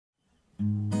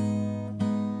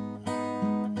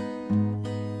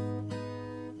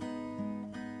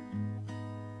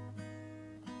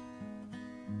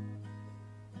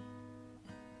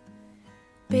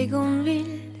Begonvil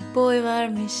boy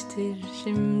vermiştir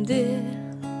şimdi.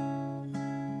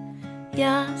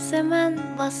 Yasemen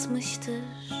basmıştır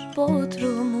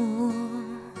bodrumu.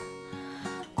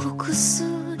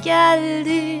 Kokusu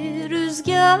geldi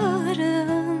rüzgarın.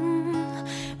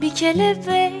 Bir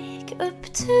kelebek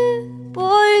öptü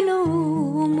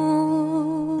boynumu.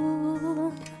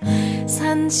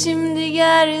 Sen şimdi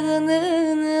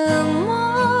gerdanını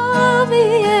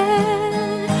maviye,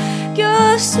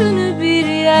 göğsünü bir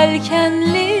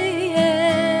yelkenliye,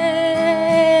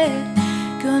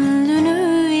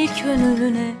 gönlünü ilk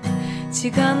önüne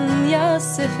çıkan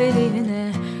yaz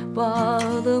seferine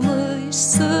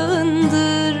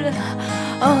bağlamışsındır.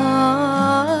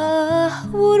 Ah,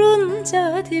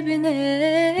 vurunca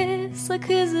dibine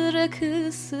sakız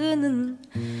rakısının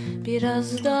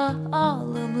biraz da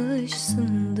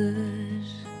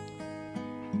ağlamışsındır.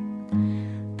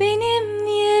 Benim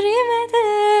yerime de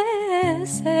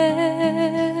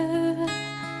sev,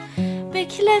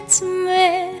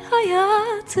 bekletme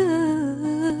hayatı.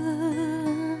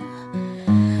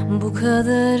 Bu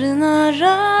kadarına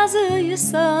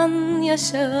razıysan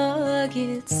yaşa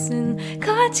gitsin.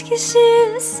 Kaç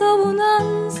kişi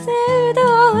savunan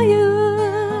sevdayı,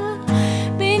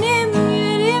 benim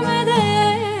yerime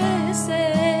de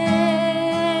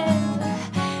sev,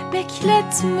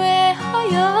 bekletme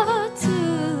hayatı.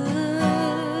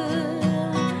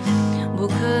 Bu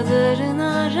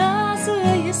kadarına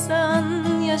razıysan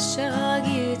yaşa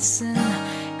gitsin.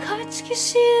 Kaç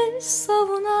kişi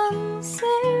savunan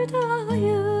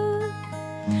sevdayı.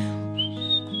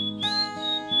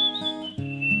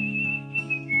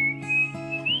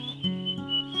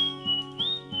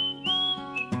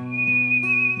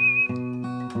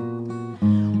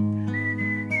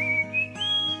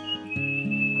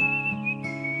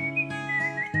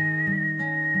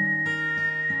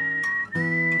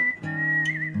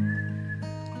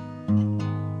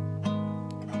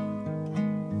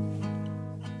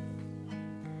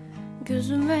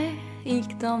 Gözüme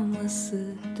ilk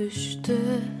damlası düştü.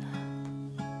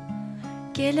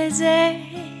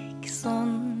 Gelecek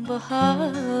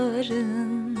sonbaharın,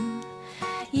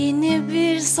 yeni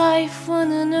bir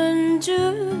sayfanın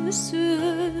öncüsü.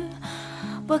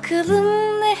 Bakalım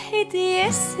ne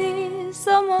hediyesi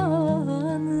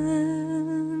zamanın.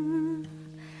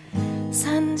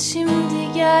 Sen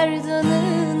şimdi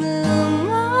gerdanını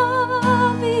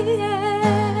maviye,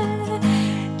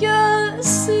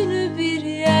 göğsünü bir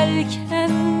yelkenliye,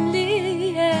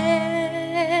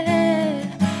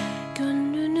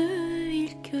 gönlünü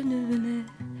ilk önüne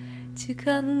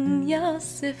çıkan yaz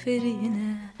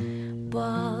seferine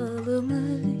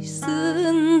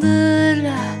bağlamışsındır.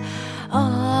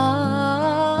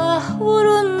 Ah,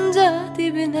 vurunca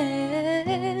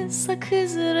dibine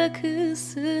sakız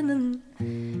rakısının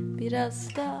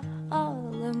biraz da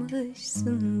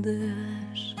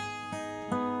ağlamışsındır.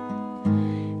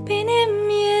 Benim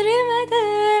yerime de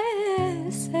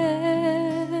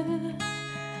sev,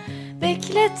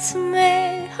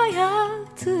 bekletme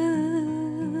hayatı.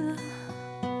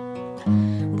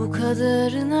 Bu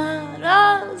kadarına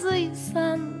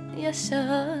razıysan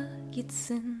yaşa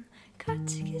gitsin. Kaç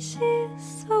kişi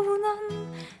savunan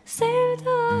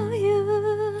sevdayı,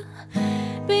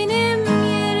 benim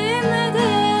yerime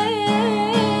de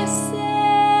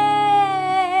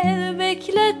sev,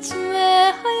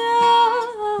 bekletme hayatı.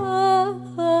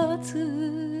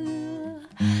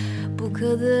 Bu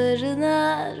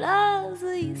kadarına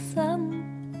razıysan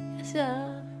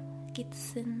yaşa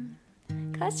gitsin.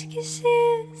 Kaç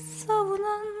kişi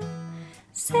savunan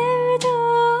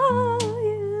sevdayı.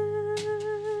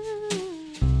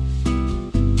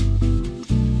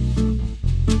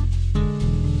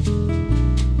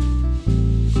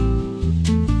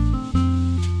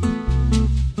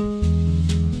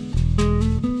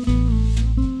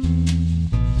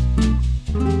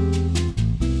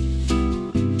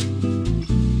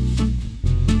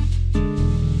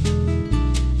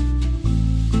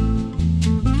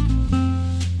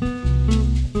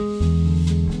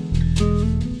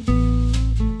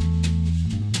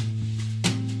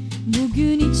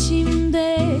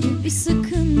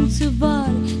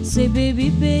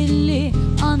 Sebebi belli,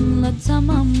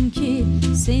 anlatamam ki,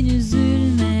 sen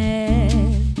üzülme.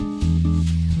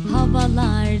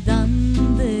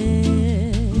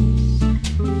 Havalardandır.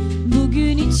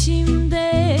 Bugün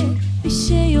içimde bir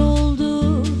şey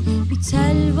oldu, bir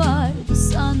tel vardı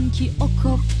sanki o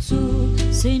koptu,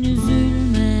 sen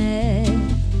üzülme.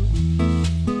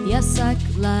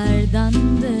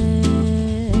 Yasaklardandır.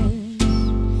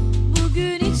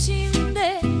 Bugün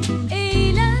içimde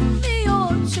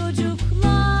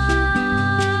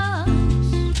çocuklar,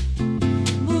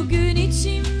 bugün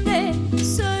içimde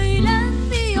söyle.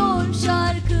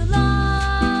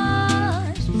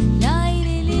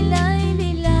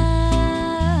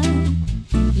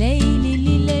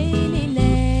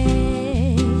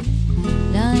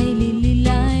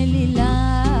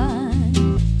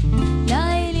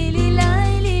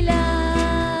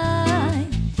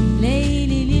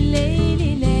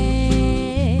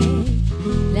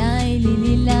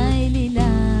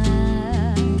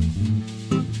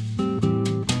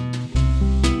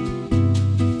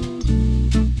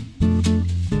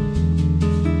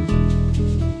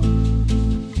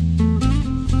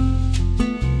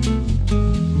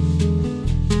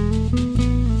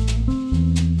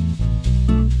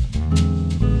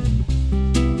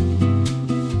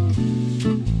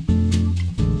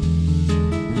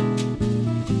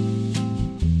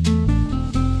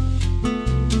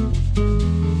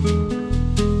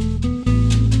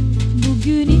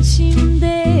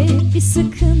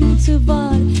 sıkıntı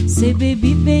var,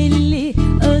 sebebi belli.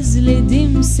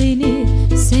 Özledim seni,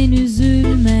 sen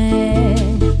üzülme.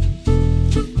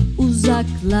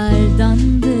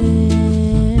 Uzaklardandır.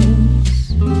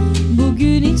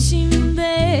 Bugün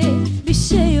içimde bir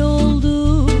şey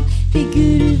oldu. Bir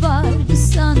gül vardı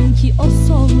sanki o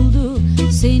soldu.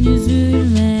 Sen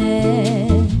üzülme.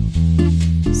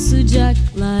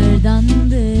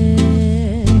 Sıcaklardandır.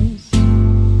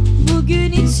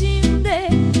 Bugün içimde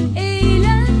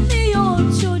eğlenmiyor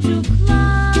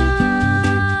çocuklar.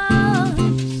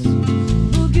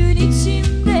 Bugün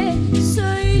içimde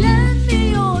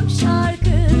söylenmiyor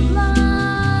şarkılar.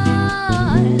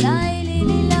 Lay li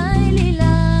li lay li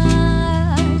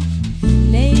lay.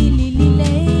 Ley li li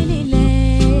ley li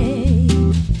ley.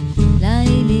 Lay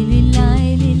li li lay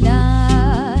li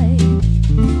lay.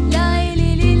 Lay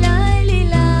li li lay li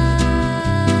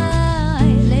lay.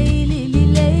 Ley li li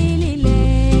ley li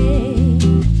ley.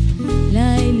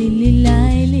 Lay li li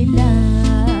lay li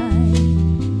lay.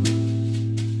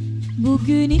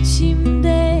 Bugün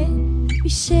içimde bir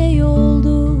şey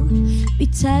oldu.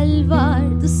 Bir tel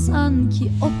vardı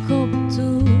sanki o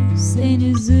koptu. Sen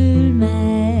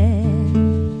üzülme.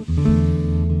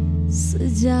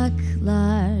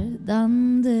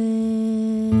 Sıcaklardandır.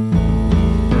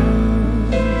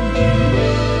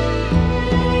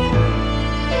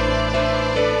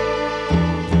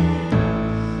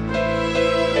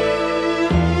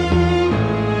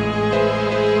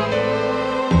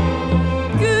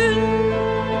 Gün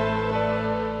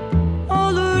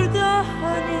olur da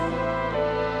hani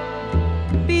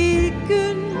bir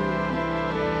gün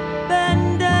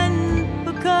benden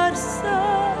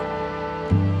bıkarsa,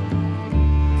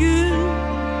 gün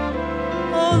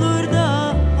olur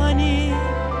da hani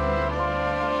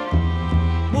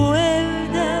bu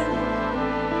evden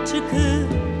çıkıp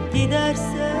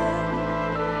giderse,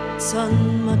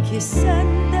 sanma ki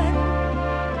senden,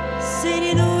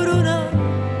 senin uğruna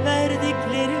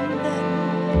verdiklerimden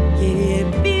geriye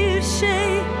bir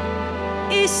şey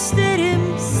isterim.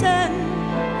 Sen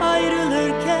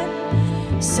ayrılırken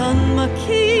sanma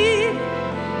ki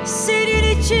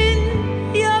senin için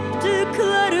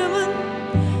yaptıklarımın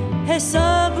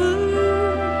hesabı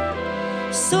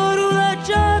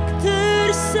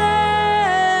sorulacaktır senden.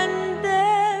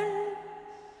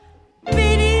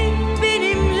 Beni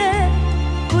benimle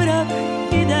bırak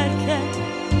giderken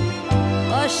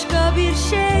başka bir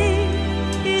şey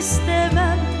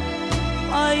istemem.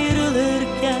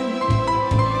 Ayrılırken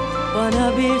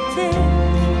bana bir tek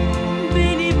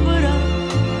beni bırak,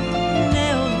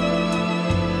 ne olur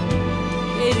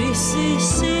gerisi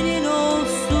senin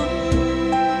olsun.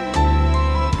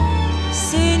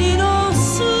 Senin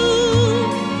olsun.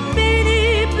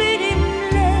 Beni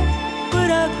benimle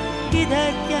bırak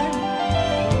giderken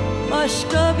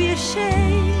başka bir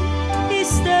şey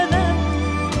istemem.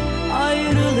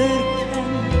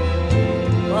 Ayrılırken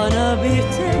bana bir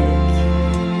tek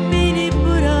beni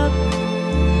bırak,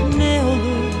 ne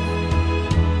olur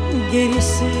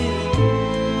gerisi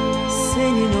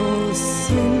senin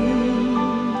olsun.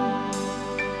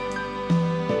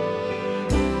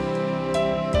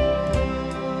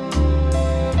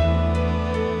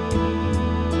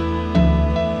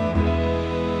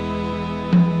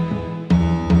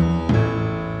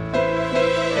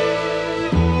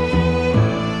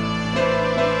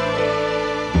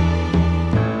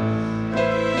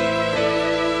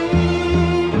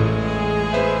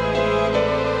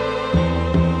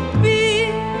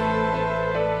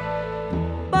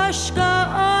 Başka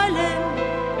alem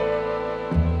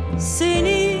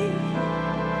seni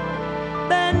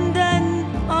benden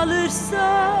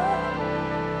alırsa,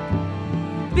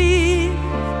 bir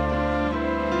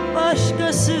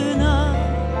başkasına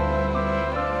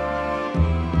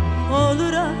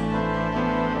olur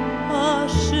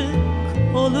aşık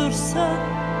olursa,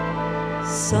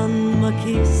 sanma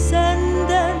ki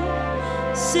senden,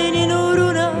 senin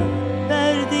uğruna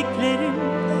verdiklerimden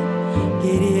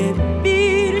geriye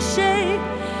bir şey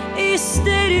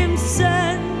isterim.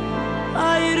 Sen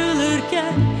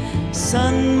ayrılırken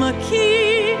sanma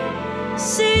ki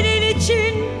senin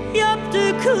için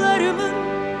yaptıklarımın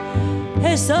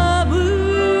hesabı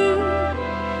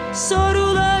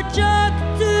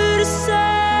sorulacaktır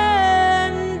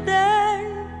senden.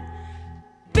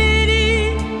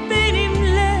 Beni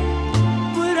benimle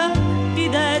bırak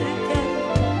giderken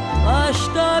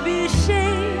başka bir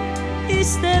şey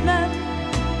istemem.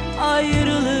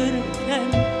 Ayrılırken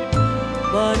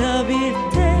bana bir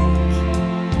tek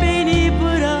beni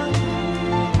bırak,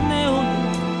 ne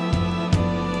olur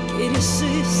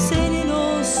gerisi senin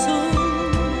olsun.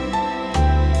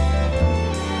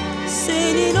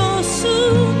 Senin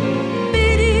olsun.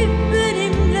 Beni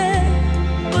benimle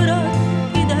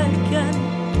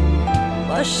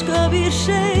Başka bir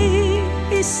şey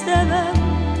istemem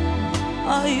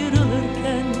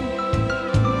ayrılırken.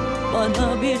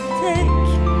 Bana bir tek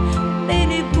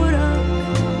beni bırak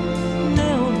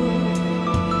ne olur,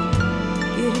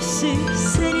 gerisi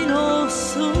senin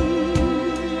olsun.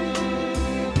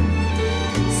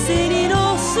 Senin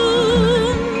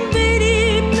olsun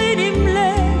benim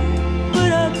benimle,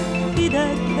 bırak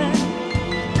giderken.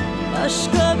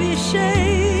 Başka bir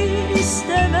şey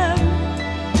istemem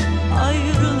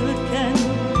ayrılırken.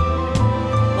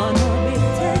 Bana bir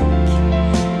tek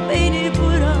beni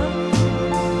bırak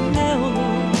ne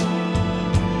olur,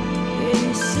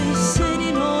 gerisi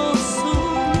senin olsun.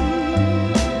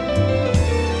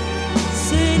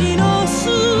 Senin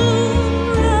olsun.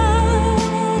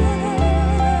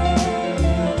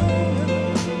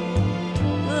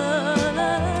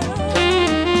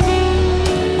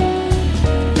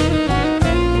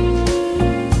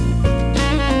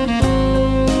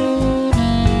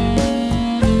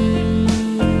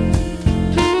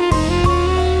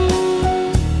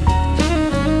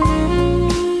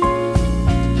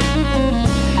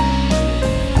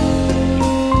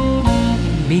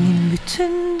 Benim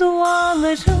bütün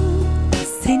dualarım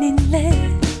seninle,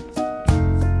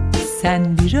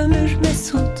 sen bir ömür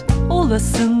mesut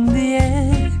olasın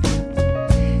diye.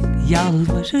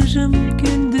 Yalvarırım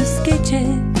gündüz gece,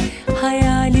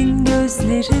 hayalin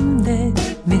gözlerimde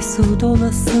mesut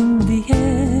olasın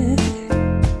diye.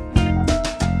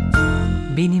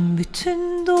 Benim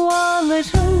bütün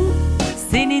dualarım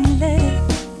seninle,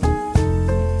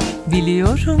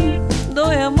 biliyorum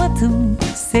doyamadım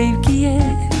sevgiye.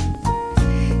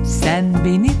 Sen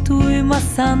beni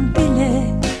duymasan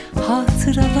bile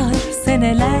hatıralar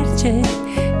senelerce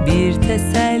bir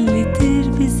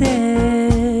tesellidir bize.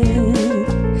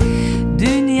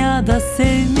 Dünyada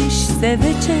sevmiş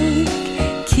sevecek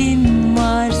kim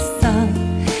varsa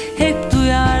hep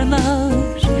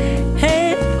duyarlar,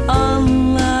 hep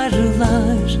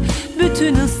anlarlar.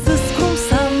 Bütün ıssız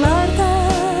kumsallarda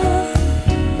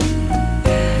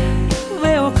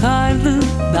ve o karlı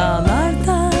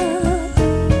dağlarda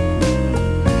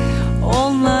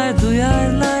onlar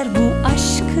duyarlar bu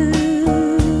aşkı,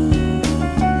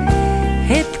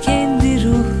 hep kendi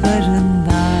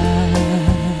ruhlarında.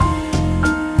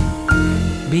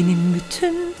 Benim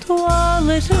bütün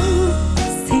dualarım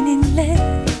seninle,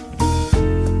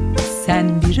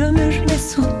 sen bir ömür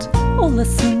mesut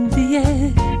olasın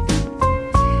diye.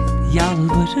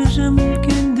 Yalvarırım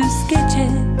gündüz gece,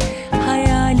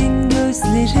 hayalin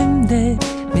gözlerimde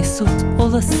mesut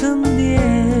olasın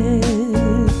diye.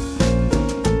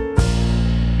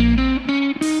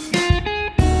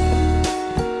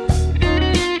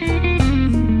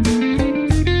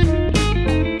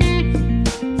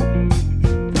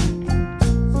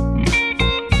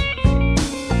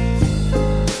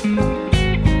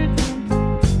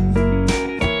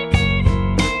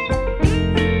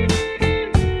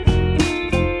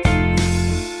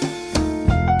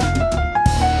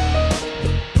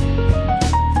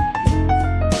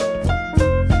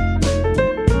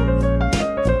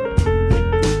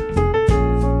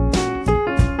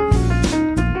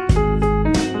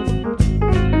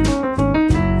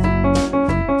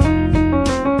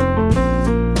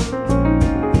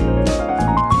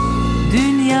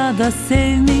 Dünyada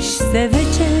sevmiş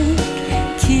sevecek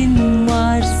kim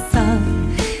varsa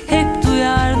hep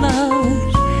duyarlar,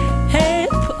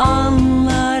 hep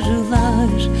anlarlar.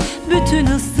 Bütün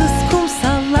ıssız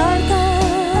kumsallarda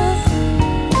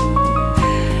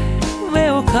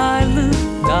ve o karlı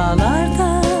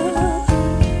dağlarda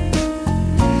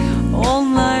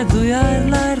onlar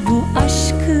duyarlar bu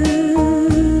aşkı,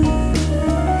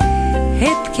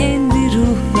 hep kendi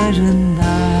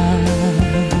ruhlarında.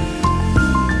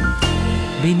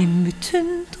 Benim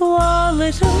bütün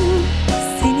dualarım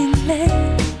seninle,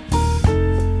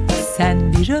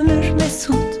 sen bir ömür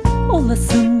mesut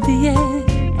olasın diye.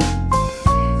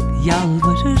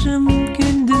 Yalvarırım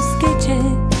gündüz gece,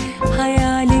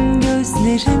 hayalin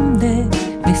gözlerimde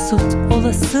mesut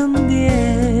olasın diye.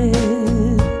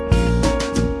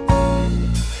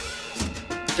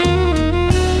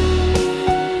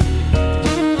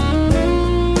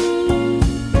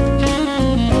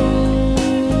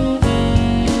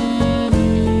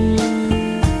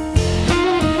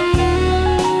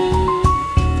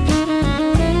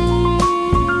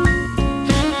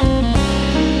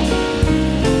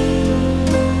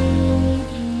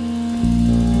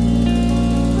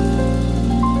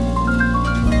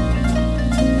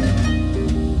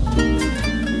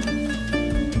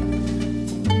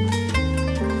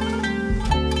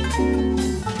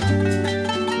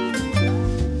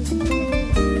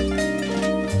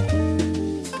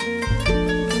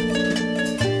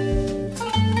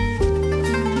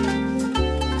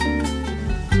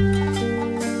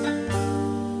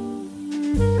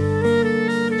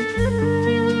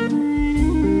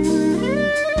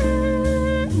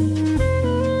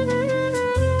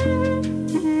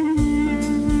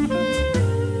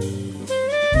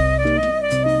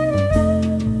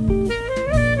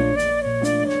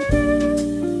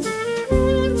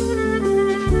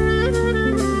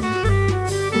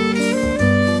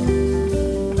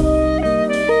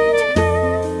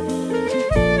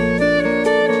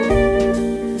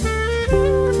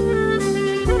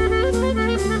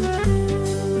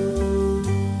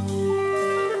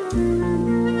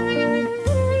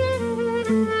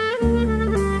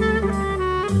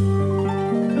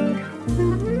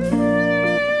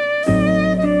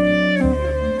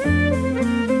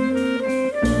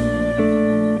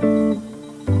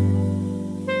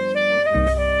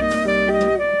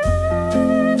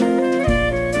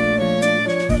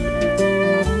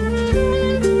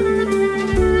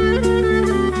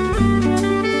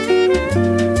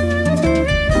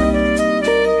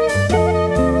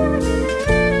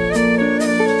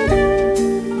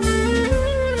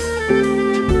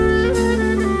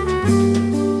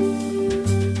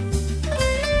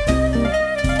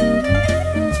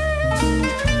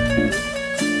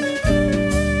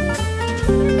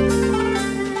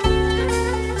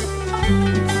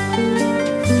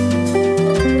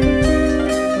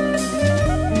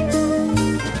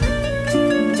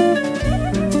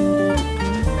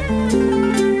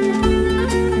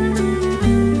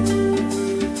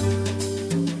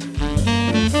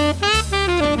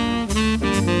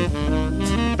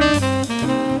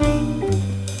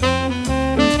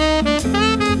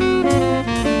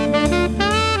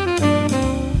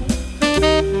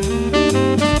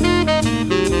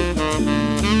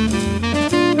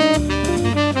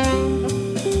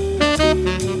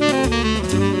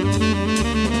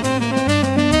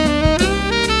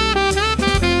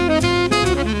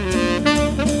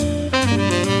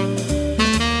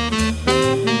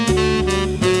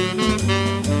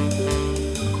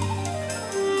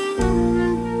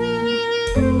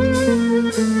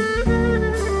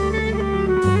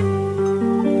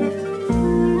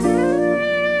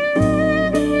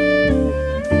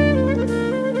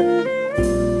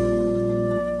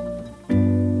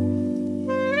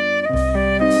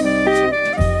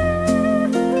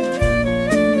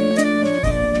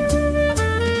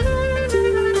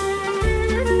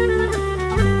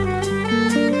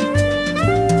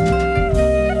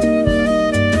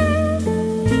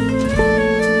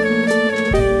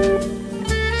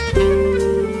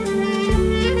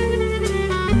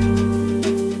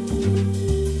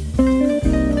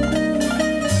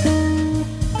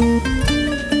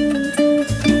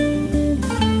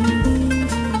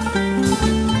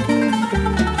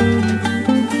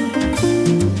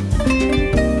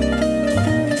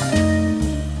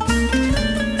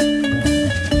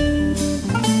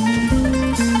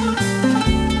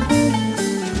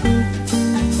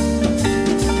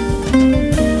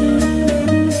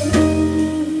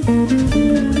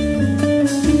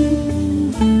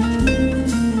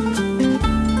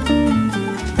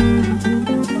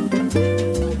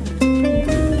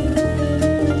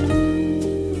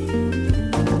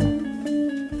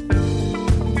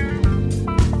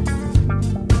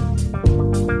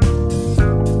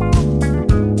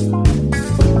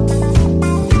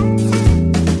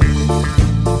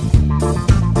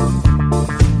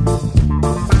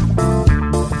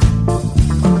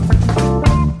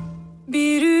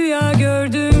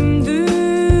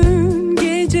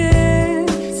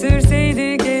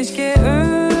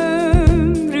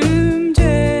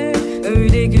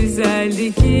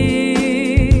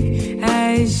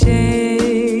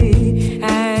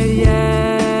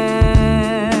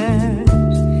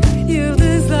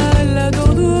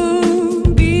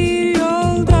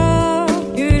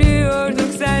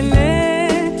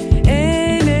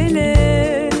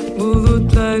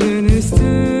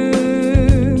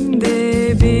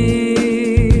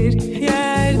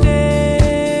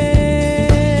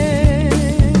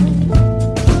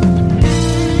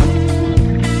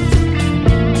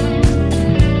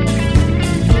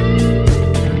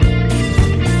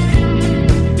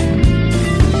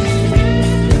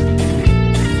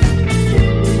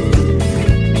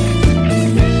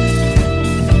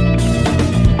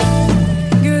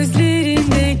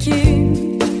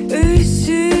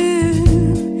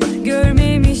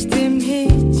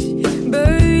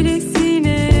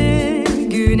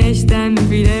 eskiden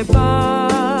bile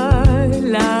parlaktı.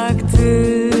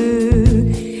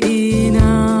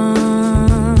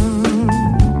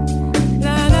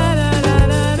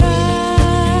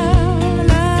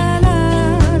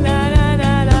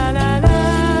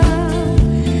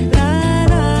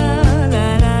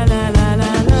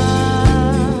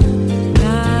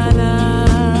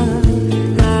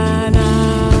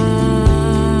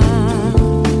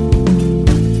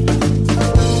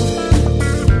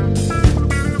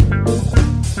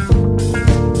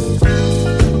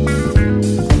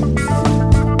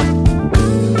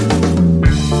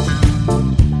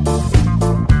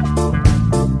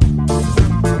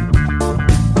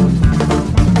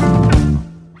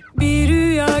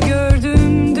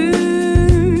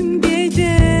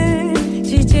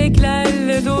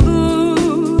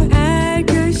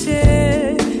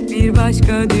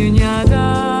 Başka dünyadaydık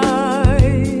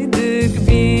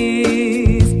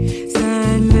biz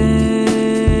senle.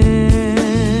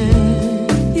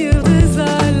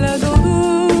 Yıldızlarla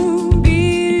dolu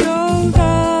bir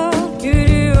yolda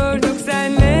yürüyorduk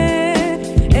senle,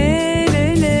 el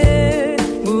ele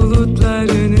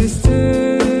bulutların üstünde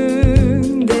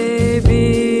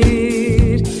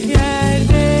bir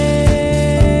yerde.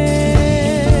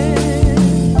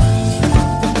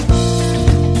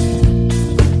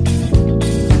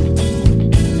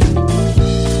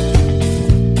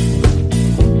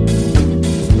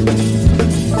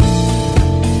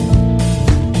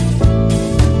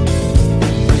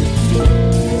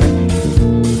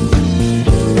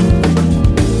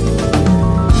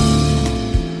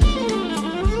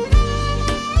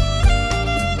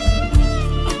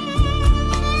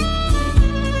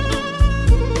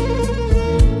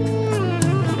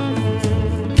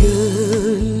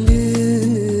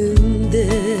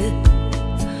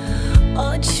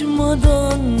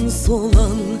 Açmadan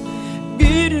solan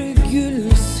bir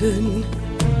gülsün.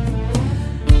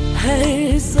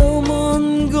 Her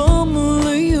zaman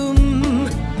gamlıyım,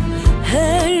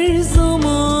 her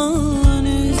zaman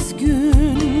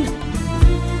üzgün.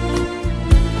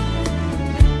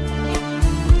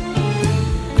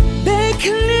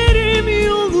 Beklerim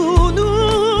yolunu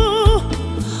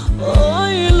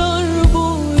aylar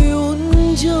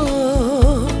boyunca.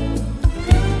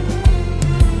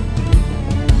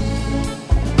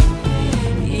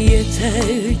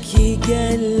 Yeter ki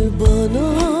gel bana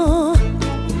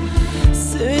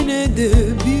senede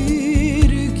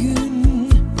bir gün,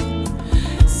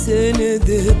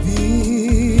 senede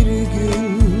bir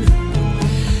gün.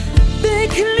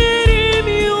 Beklerim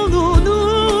yolunu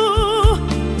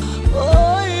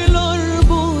aylar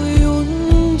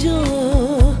boyunca.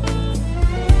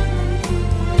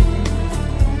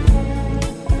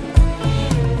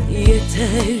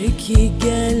 Yeter ki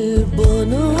gel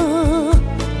bana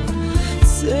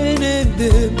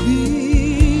senede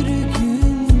bir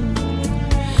gün,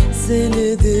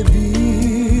 senede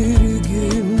bir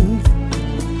gün,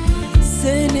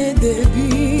 senede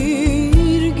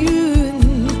bir gün,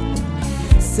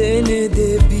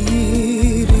 senede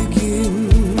bir gün.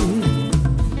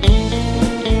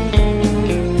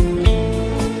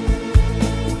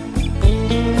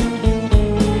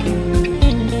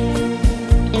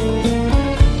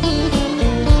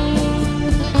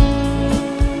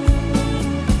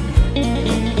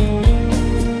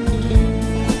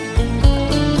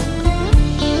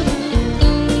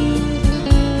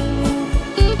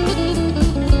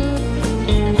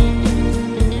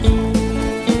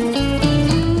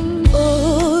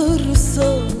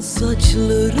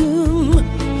 Saçlarım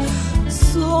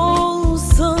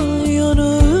solsa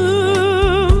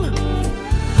yanım,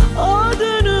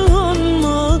 adını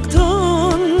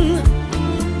anmaktan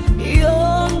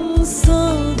yansa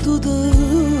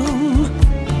dudağım.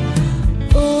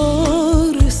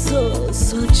 Ağrısa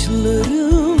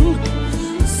saçlarım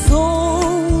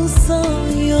solsa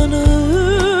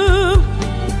yanım,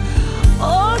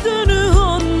 adını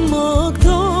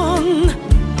anmaktan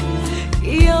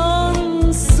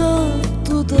yansa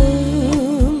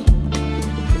dudağım.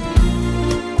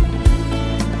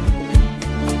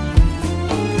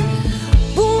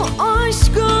 Bu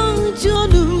aşka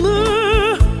canımı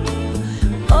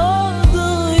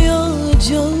adayacağım.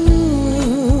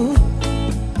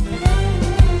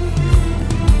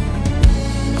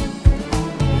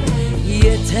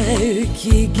 Yeter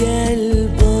ki gel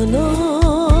bana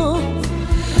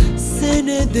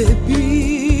senede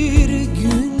bir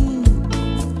gün,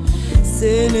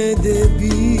 senede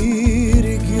bir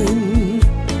gün,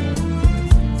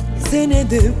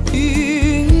 senede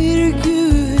bir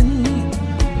gün,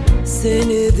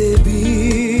 senede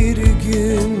bir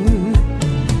gün,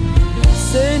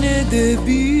 senede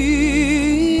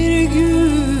bir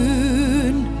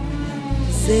gün,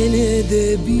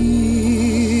 de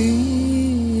bir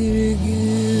gün.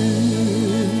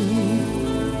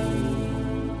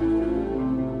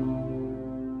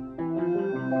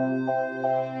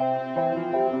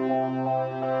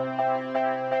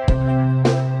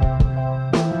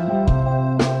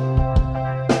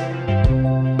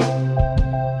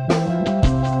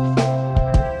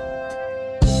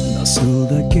 Nasıl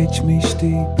da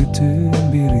geçmişti bütün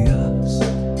bir yaz,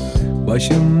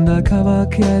 başımda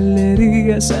kavak yerleri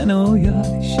yesen o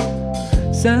yaş.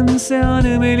 Sense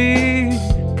hanımeli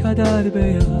kadar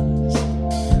beyaz,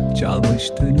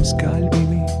 çalmıştınız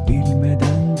kalbimi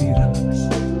bilmeden biraz.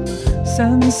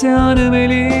 Sense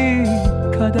hanımeli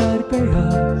kadar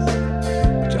beyaz,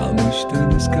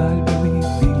 çalmıştınız kalbimi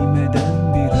bilmeden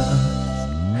biraz.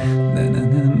 Na na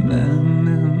na na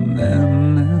na na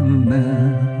na.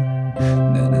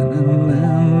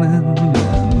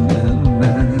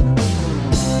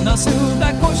 Nasıl da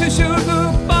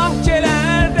koşuşurduk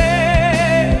bahçelerde,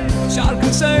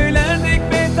 şarkı söylerdik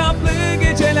betaplı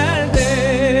gecelerde.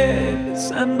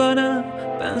 Sen bana,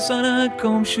 ben sana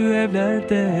komşu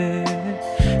evlerde,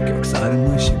 gök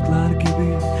sarmaşıklar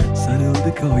gibi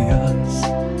sarıldık o yaz.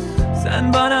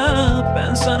 Sen bana,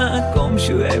 ben sana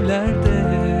komşu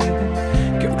evlerde,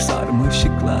 gök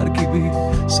sarmaşıklar gibi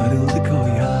sarıldık o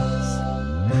yaz.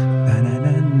 Na na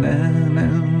na na na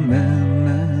na na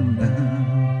na.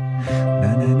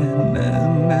 Na na na na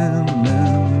na na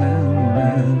na na.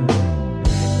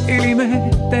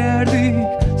 Elime değerdi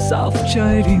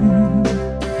safça elin,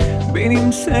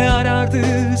 benimse arardı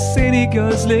seni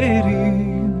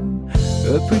gözlerim.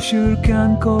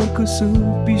 Öpüşürken korkusu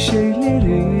bir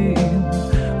şeylerin,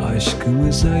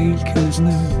 aşkımıza ilk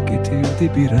hüznü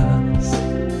getirdi biraz.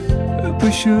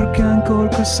 Öpüşürken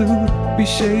korkusu bir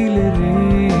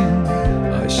şeylerin,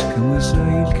 aşkımıza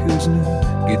ilk hüznü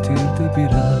getirdi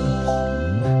biraz.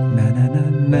 Na na na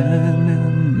na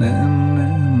na na na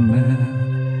na.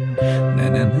 Na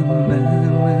na na na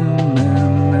na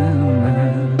na na.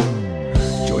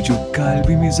 Çocuk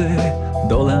kalbimize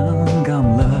dolan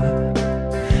gamlar,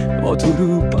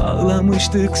 oturup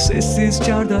ağlamıştık sessiz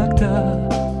çardakta.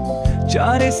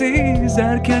 Çaresiz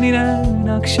erken inen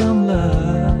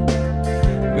akşamlar,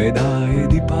 veda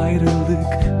edip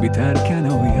ayrıldık biterken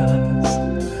o yaz.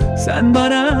 Sen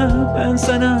bana, ben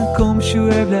sana komşu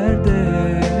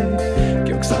evlerde,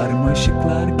 gök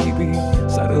sarmaşıklar gibi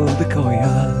sarıldık o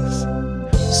yaz.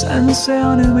 Sense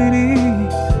hanımeli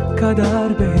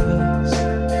kadar beyaz,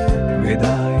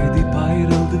 veda edip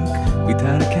ayrıldık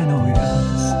biterken o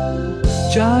yaz.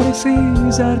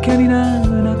 Çaresiz erken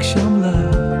inen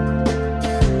akşamlar,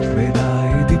 veda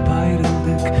edip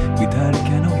ayrıldık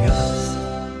biterken o yaz.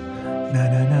 Na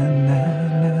na na na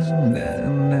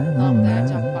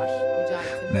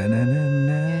na na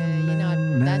na. Yeni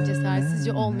albümden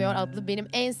Cesaretsizce Olmuyor adlı benim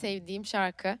en sevdiğim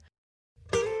şarkı.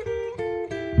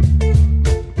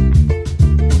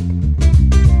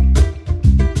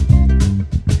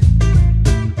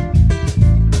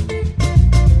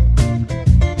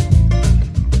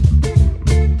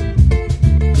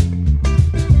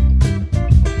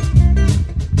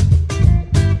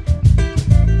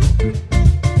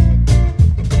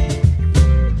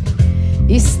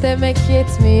 İstemek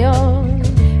yetmiyor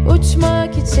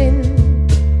uçmak için,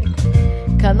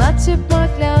 kanat çırpmak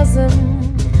lazım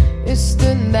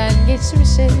üstünden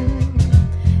geçmişin.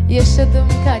 Yaşadım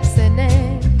kaç sene,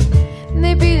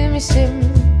 ne bilmişim,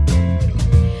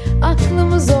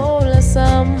 aklımı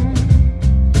zorlasam.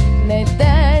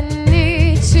 Neden,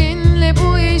 niçinle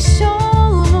bu iş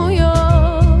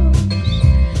olmuyor?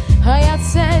 Hayat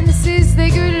sensiz de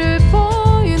gülüp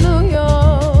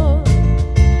oynuyor.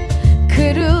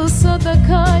 Kırılsa da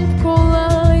kalp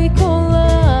kolay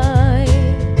kolay,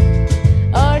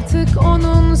 artık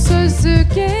onun sözü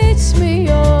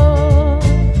geçmiyor.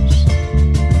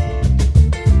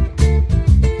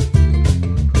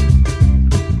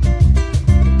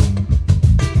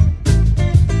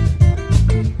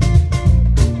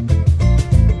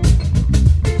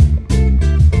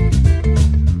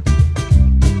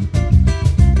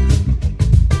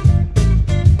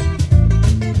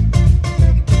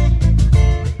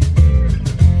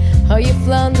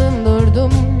 Hayıflandım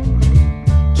durdum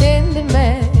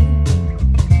kendime,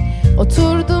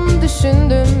 oturdum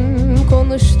düşündüm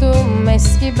konuştum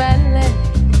eski benle.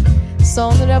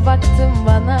 Sonra baktım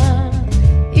bana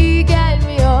iyi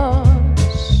gelmiyor,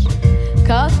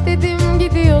 kalk dedim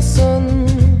gidiyorsun.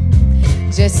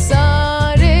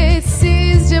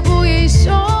 Cesaretsizce bu iş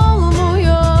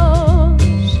olmuyor,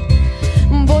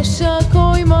 boşa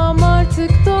koymam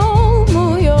artık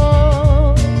dolmuyor.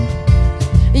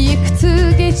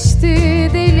 Yıktı geçti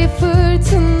deli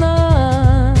fırtına,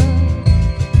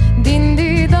 dinle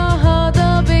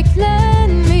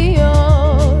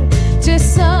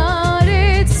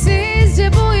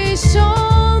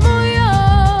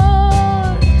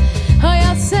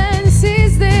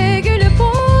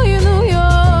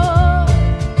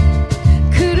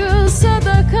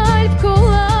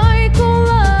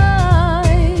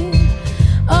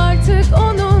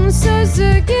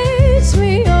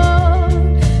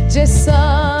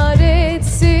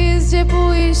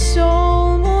bu iş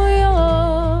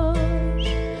olmuyor.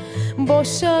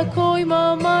 Boşa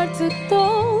koymam artık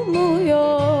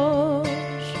dolmuyor.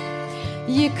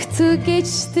 Yıktı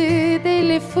geçti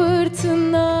deli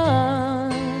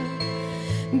fırtına,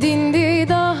 dindi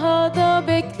daha da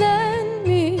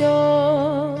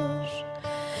beklenmiyor.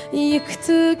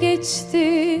 Yıktı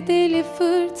geçti deli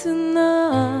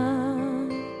fırtına,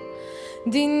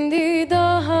 dindi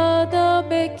daha da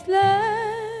beklenmiyor.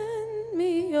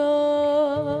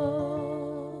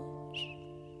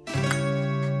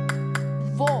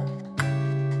 Wow.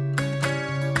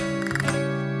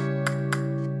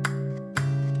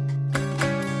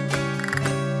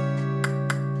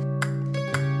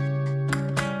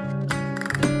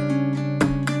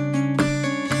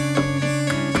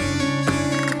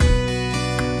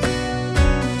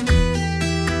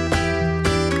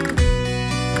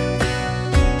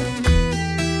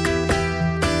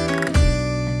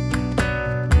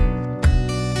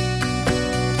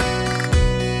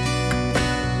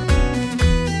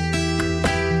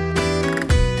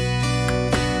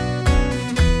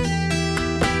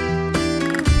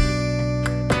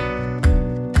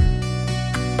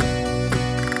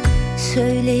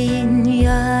 Söyleyin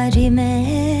yarime,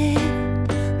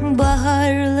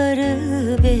 baharları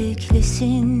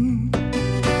beklesin.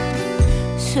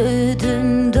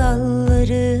 Söğüdün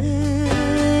dalları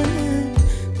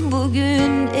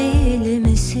bugün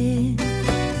eğilmesin.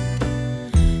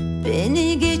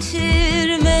 Beni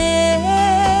geçirmeye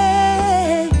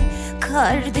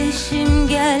kardeşim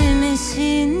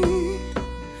gelmesin.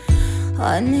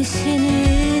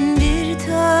 Annesinin bir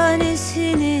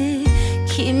tanesini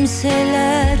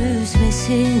kimseler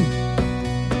üzmesin.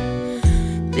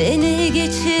 Beni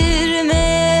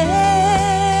geçirmeye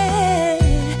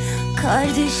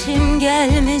kardeşim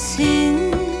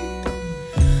gelmesin.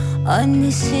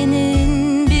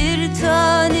 Annesinin bir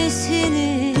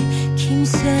tanesini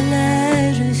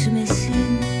kimseler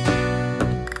üzmesin.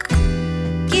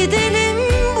 Gidelim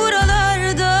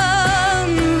buralardan,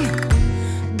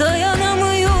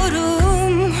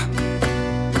 dayanamıyorum.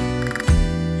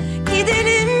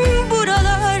 Gidelim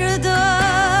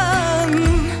buralardan,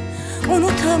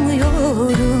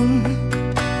 unutamıyorum.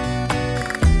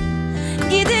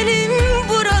 Gidelim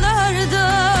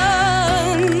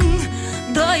buralardan,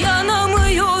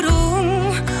 dayanamıyorum.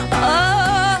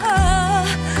 Ah,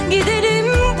 gidelim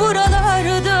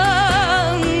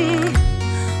buralardan,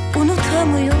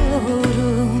 unutamıyorum.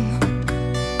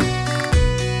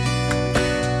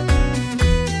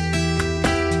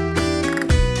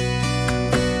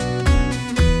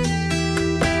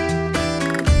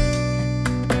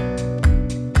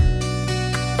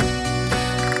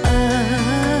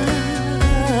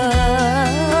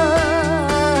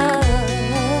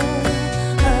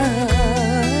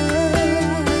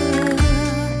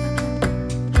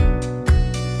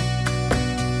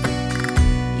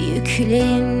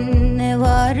 Yükleyin ne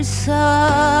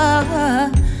varsa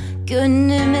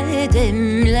gönlüme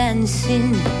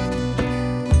demlensin.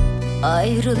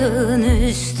 Ayrılığın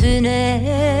üstüne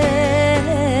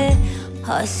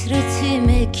hasretim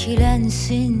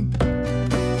eklensin.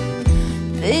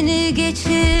 Beni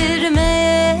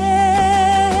geçirmeye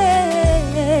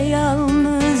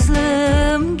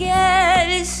yalnızlığım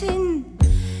gelsin.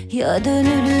 Ya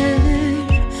dönülür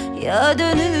ya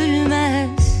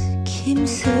dönülmez,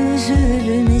 kimse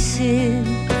üzülmesin.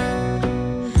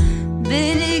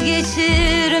 Beni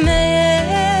geçirmeye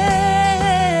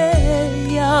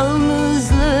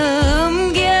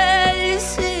yalnızlığım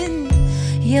gelsin.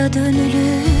 Ya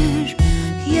dönülür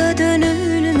ya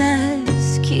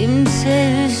dönülmez,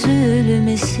 kimse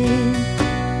üzülmesin.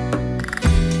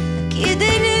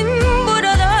 Gidelim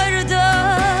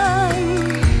buralardan,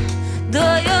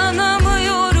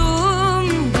 dayanamıyorum.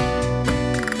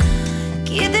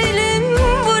 Gidelim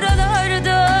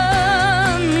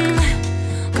buralardan,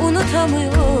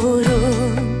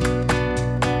 unutamıyorum.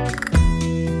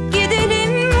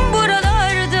 Gidelim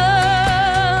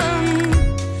buralardan,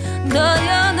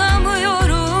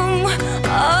 dayanamıyorum.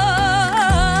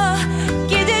 Ah,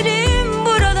 gidelim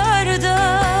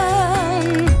buralardan,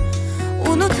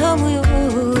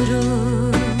 unutamıyorum.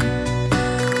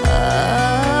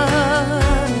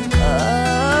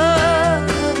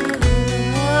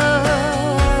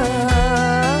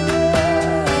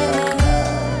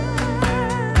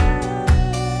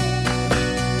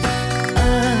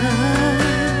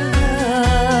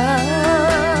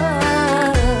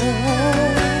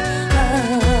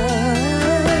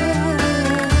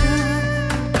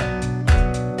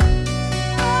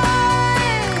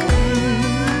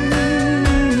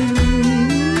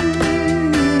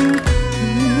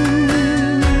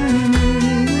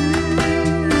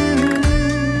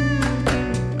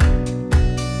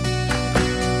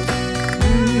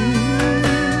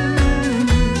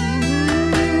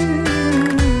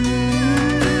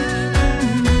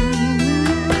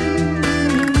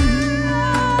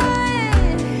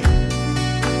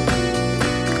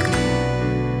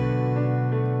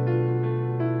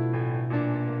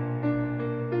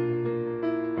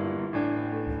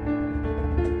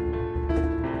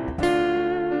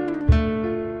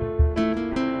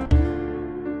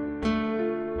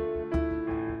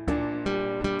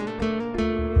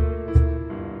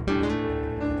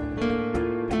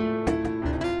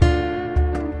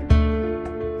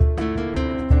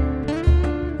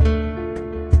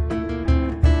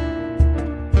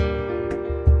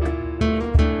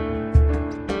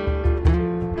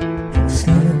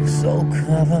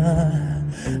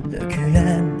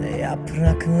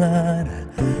 yapraklar.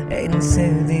 En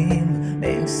sevdiğim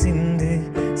mevsimdi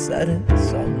sarı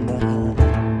sonbahar.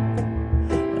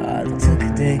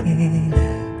 Artık değil,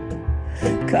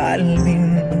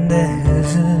 kalbimde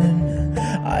hüzün,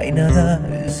 aynada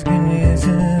üzgün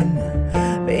yüzüm.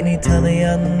 Beni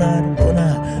tanıyanlar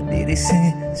buna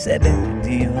birisi sebep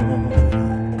diyor.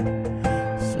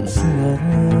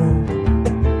 Susuyorum,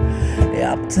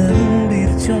 yaptığım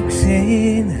birçok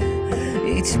şeyin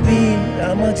hiçbir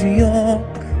amacı yok.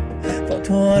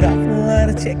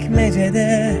 Fotoğraflar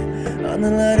çekmecede,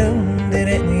 anılarım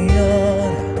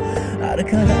direniyor.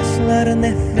 Arkadaşlar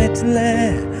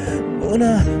nefretle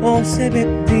buna o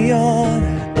sebep diyor.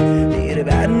 Bir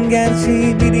ben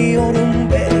gerçeği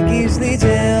biliyorum ve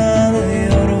gizlice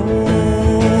ağlıyorum.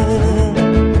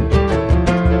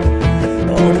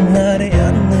 Onlar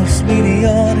yanlış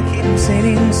biliyor,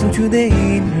 kimsenin suçu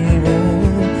değil bu.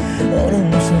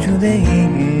 Onun suçu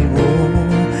değil bu,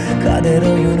 kader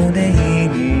oyunu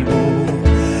değil bu.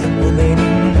 Bu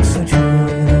benim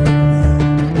suçum.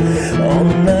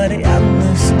 Onlar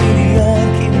yanlış biliyor,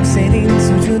 kimsenin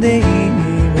suçu değil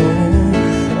bu.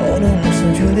 Onun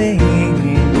suçu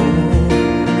değil bu,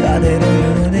 kader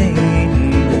oyunu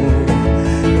değil bu.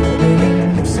 Bu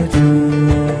benim suçum.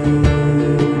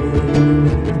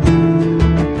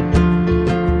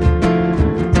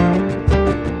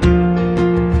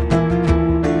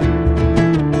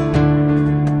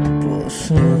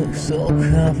 Soğuk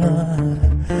hava,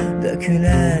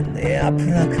 dökülen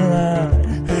yapraklar.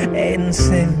 En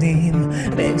sevdiğim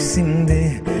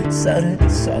mevsimdi sarı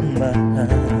sonbahar.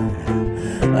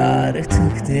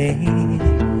 Artık değil,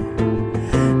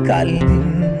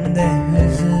 kalbimde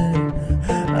hüzün,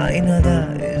 aynada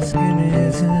üzgün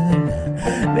yüzüm.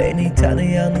 Beni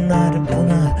tanıyanlar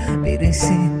buna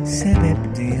birisi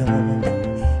sebep diyor.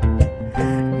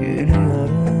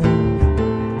 Gülüyorum,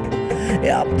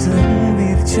 yaptığım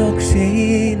birçok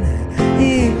şeyin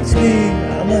hiçbir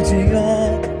amacı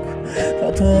yok.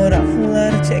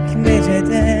 Fotoğraflar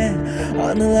çekmecede,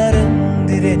 anılarım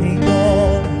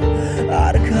direniyor.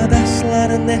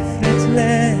 Arkadaşlar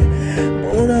nefretle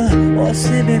buna o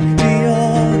sebep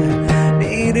diyor.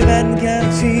 Bir ben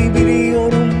gerçeği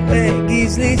biliyorum ve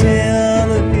gizlice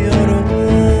ağlıyorum.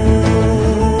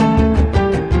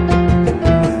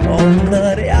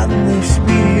 Onlar yanlış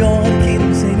biliyor,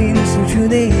 kimsenin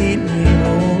suçu değil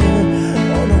bu.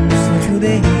 Onun suçu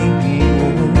değil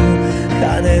bu,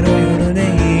 kader oyunu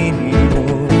değil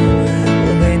bu.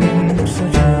 Bu benim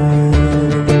suçum.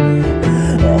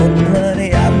 Onlar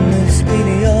yanlış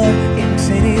biliyor,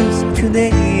 kimsenin suçu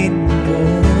değil bu.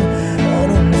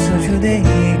 Onun suçu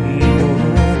değil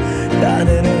bu,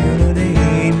 kader oyunu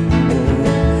değil bu.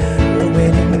 Bu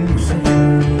benim suçum.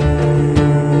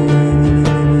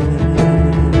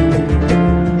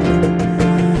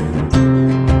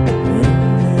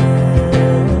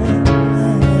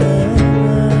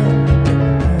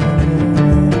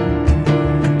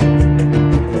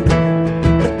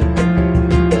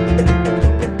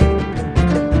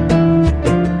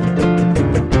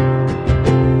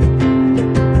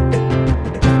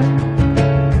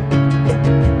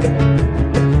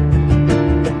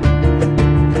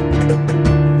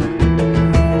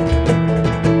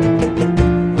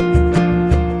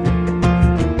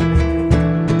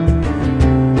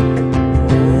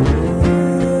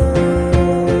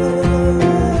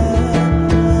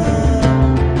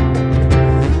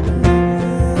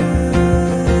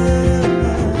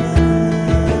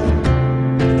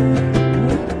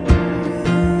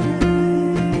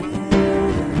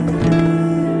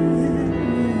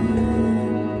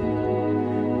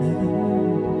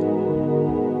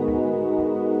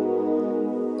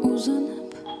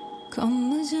 Uzanıp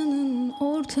Kanlıca'nın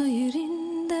orta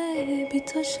yerinde bir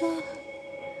taşa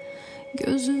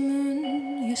gözümün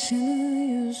yaşını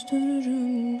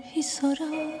yüzdürürüm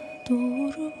Hisar'a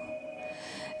doğru.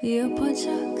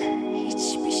 Yapacak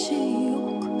hiçbir şey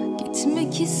yok,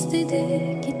 gitmek istedi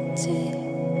gitti.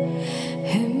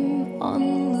 Hem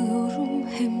anlıyorum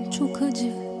hem çok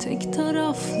acı, tek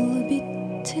taraflı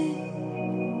bitti.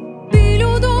 Bir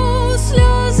lodos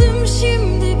lazım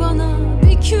şimdi bana,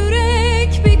 bir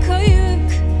kürek bir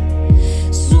kayık.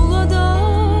 Sulada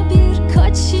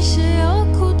birkaç şişe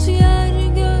yakut, yer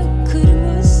gök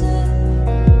kırmızı.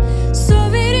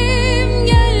 Söverim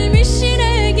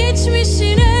gelmişine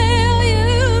geçmişine,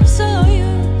 ayıp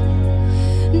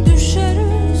sayıp düşer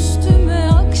üstüme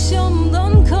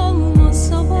akşamdan kalma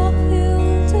sabah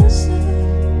yıldızı.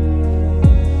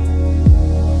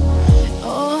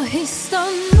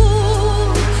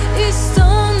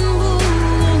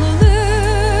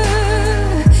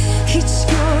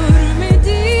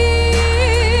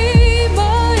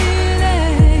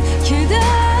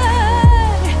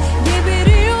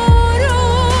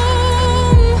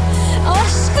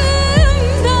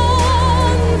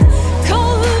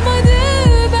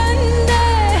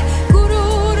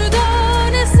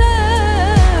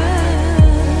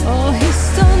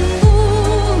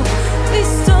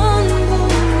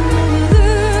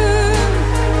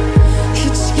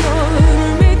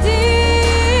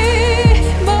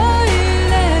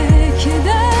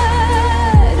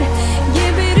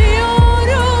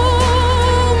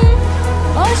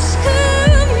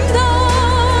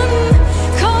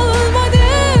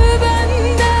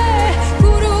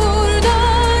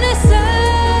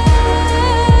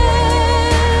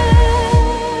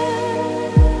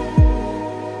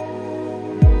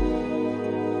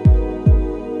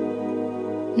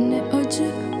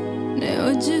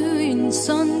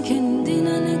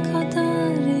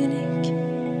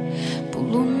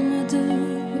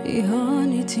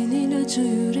 koca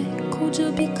yürek,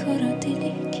 koca bir kara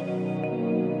delik.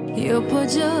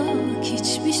 Yapacak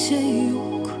hiçbir şey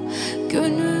yok.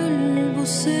 Gönül bu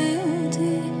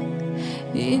sevdi.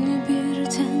 Yeni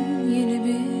birden yeni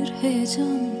bir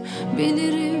heyecan,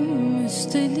 bilirim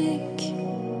üstelik.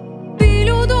 Bir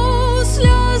lodos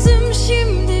lazım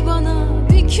şimdi bana,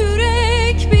 bir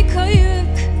kürek bir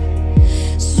kayık.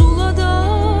 Sulada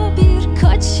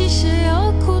birkaç şişe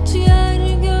yakut, yer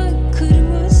gök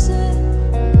kırmızı.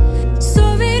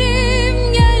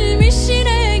 Söverim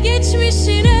gelmişine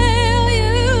geçmişine,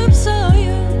 ayıp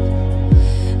sayıp.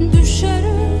 Düşer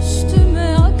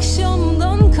üstüme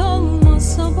akşamdan kalma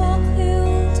sabah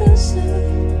yıldızı.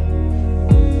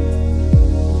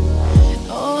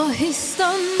 Ah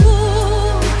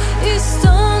İstanbul,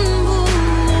 İstanbul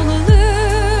olalı.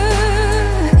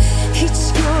 Hiç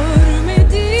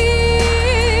görmedim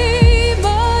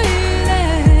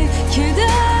böyle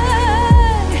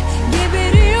keder.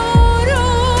 Geberiyorum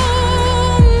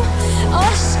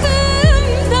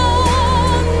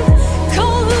aşkımdan.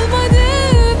 Kalmadı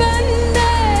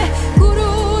bende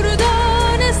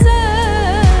gururdan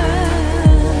eser.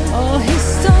 Ah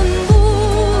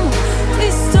İstanbul,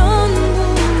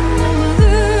 İstanbul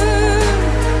olalı.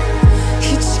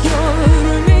 Hiç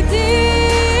görmedim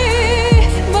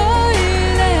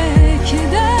böyle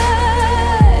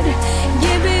keder.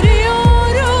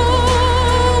 Geberiyorum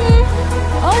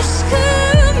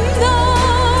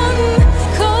aşkımdan.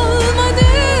 Kalmadı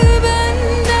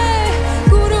bende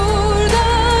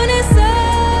gururdan eser.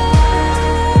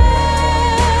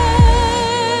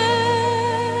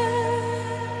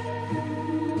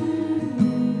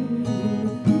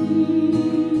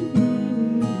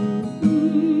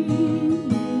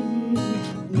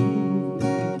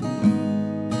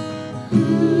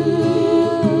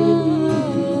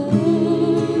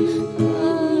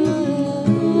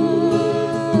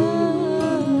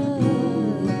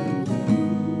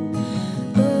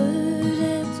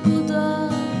 Öyle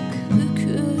dudak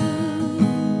büküp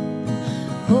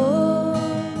o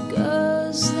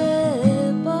gözle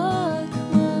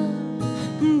bakma.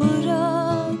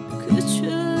 Bırak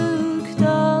küçük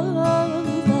dağlar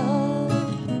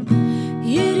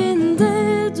yerinde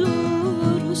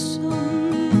dursun.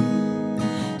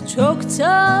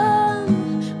 Çoktan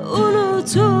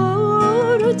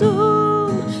unuturdum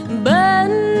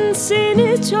ben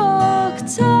seni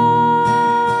çoktan.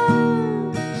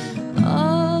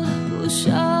 Ah bu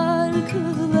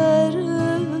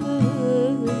şarkıların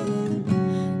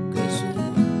gözü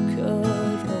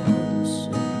kör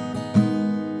olsun.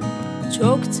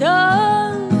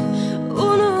 Çoktan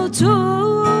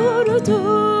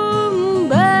unuturdum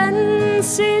ben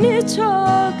seni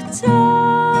çoktan.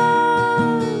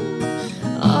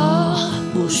 Ah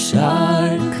bu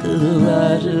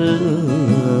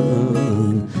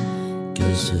şarkıların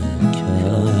gözü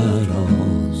kör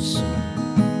olsun.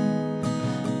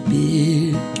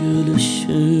 Bir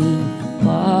gülüşün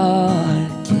var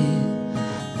ki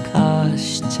kaş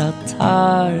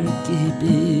çatar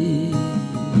gibi.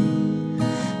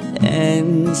 En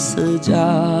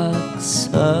sıcak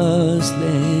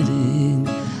sözlerin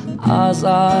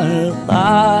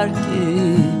azarlar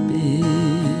gibi.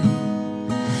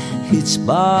 Hiç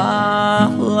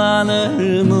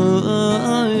bağlanır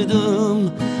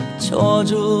mıydım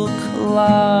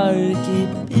çocuklar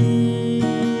gibi?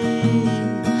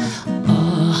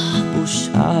 Ah bu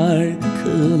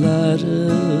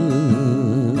şarkıların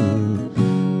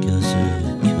gözü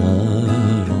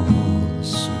kör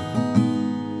olsun.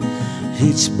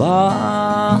 Hiç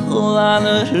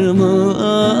bağlanır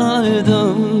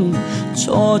mıydım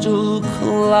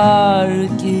çocuklar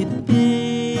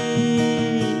gibi?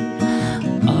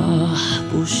 Ah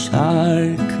bu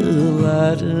şarkıların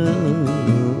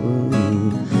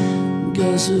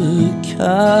gözü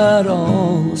kör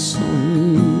olsun.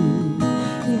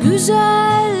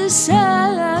 Güzel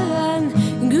sen,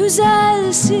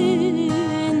 güzelsin.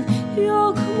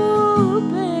 Yok mu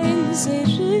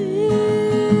benzeri?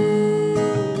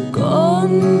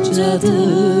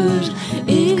 Goncadır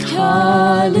ilk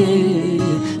hali,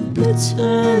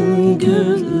 bütün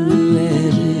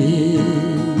gülleri.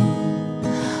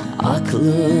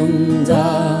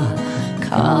 Aklımda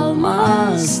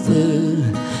kalmazdı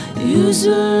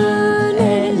yüzün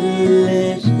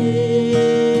elleri.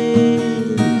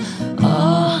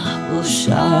 Ah bu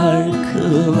şarkıların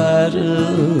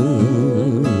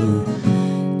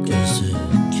gözü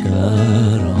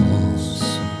kör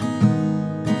olsun.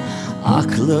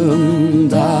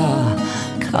 Aklımda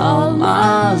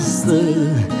kalmazdı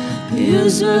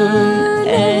yüzün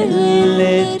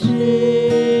elleri.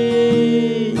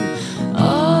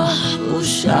 Ah bu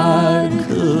şarkıların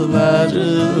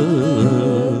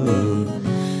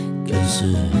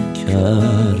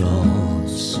kör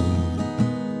olsun.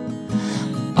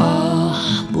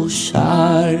 Ah bu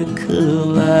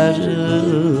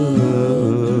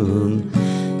şarkıların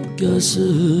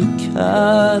gözü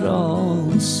kör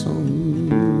olsun.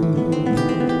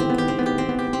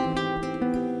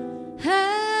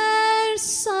 Her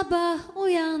sabah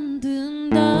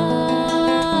uyandığında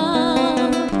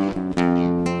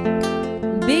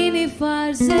beni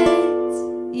farz et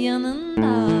yanında.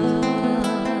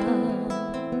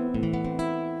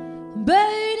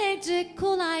 Böylece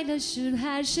kolaylaşır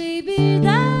her şey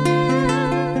birden.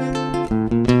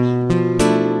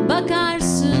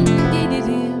 Bakarsın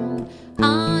gelirim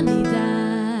aniden.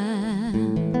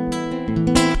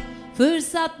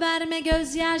 Fırsat verme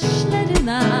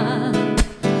gözyaşlarına,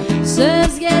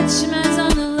 söz geçmez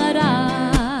anılara.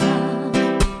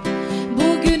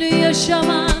 Bugünü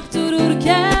yaşamak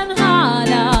dururken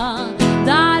hala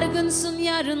dargınsın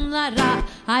yarınlara.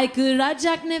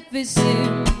 Haykıracak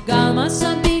nefesim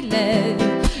kalmasa bile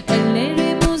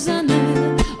ellerim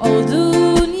uzanır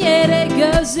olduğun yere.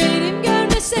 Gözlerim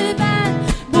görmese ben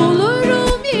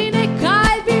bulurum yine.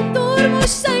 Kalbim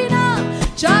durmuşsa inan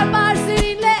çarpar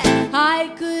seninle.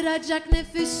 Haykıracak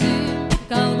nefesim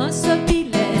kalmasa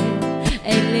bile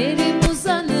ellerim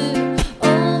uzanır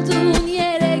olduğun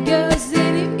yere.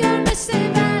 Gözlerim görmese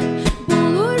ben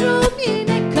bulurum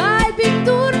yine. Kalbim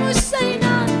durmuşsa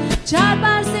inan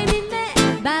çarpar seninle.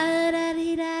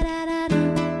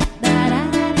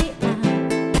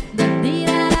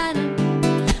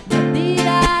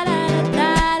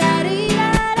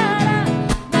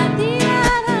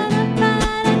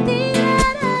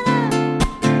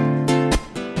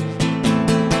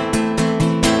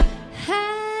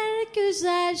 Her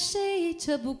güzel şey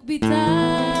çabuk biter.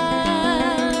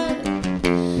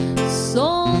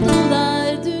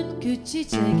 Soldular dünkü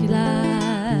çiçekler.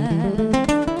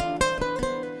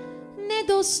 Ne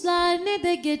dostlar ne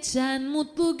de geçen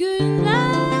mutlu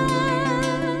günler.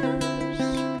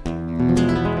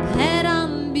 Her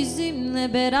an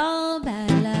bizimle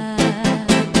beraberler.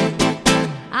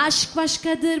 Aşk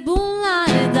başkadır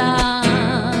bunlardan.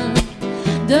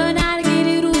 Döner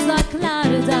gelir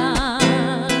uzaklardan.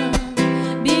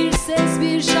 Bir ses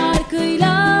bir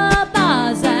şarkıyla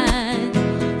bazen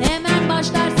hemen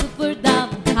başlar sıfırdan.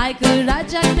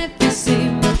 Haykıracak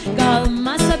nefesim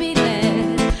kalmasa bile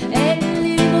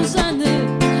ellerim uzanır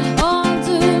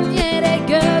olduğum yere.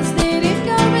 Gözlerim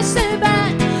görmese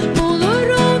ben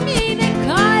bulurum yine.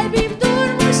 Kalbim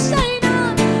durmuşsa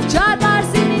inan çarpar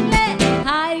seninle.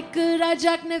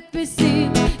 Haykıracak nefesim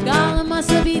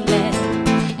kalmasa bile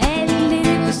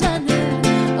ellerim uzanır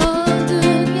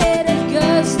olduğun yere.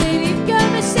 Gözlerim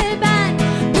görmese ben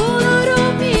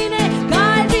bulurum yine.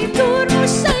 Kalbim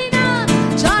durmuşsa inan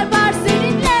çarpar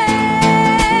seninle.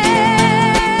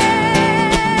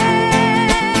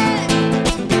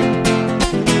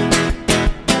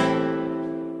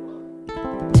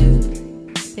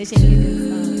 Teşekkür ederim.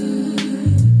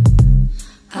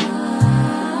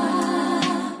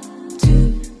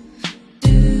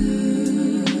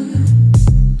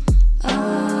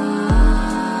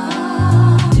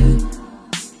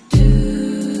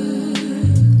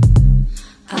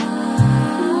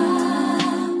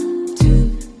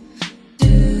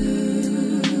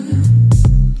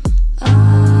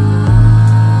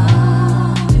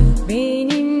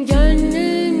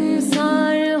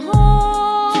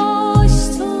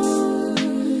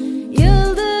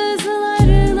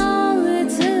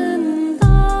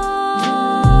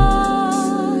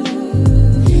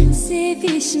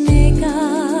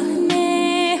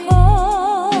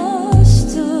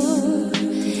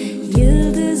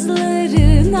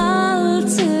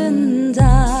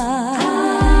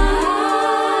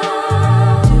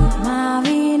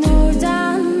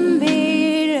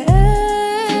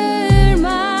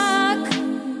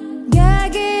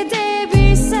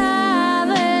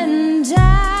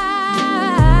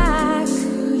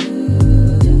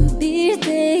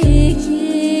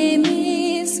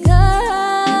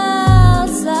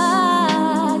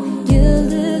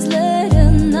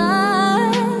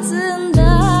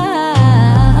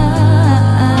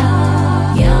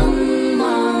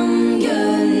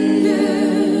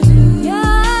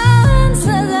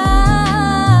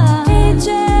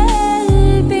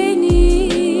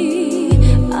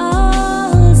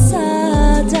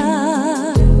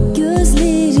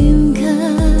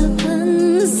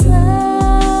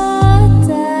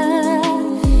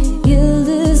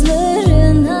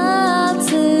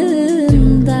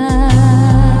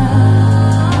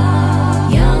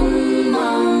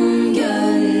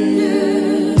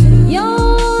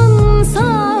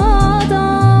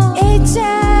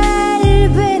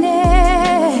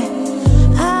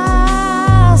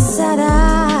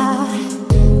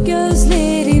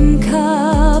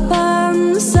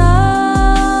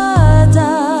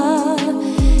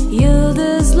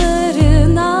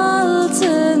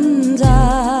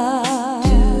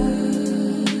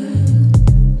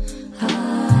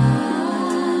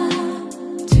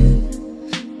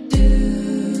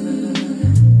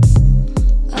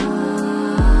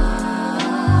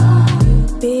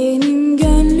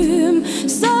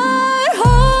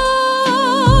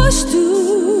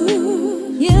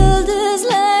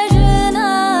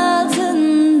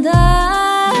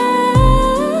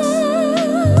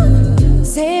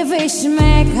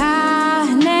 değişmek ah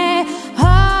ne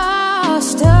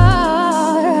hoştur.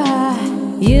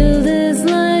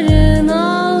 Yıldızların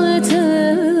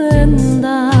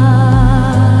altında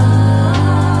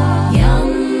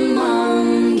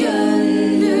yanmam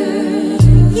gönlüm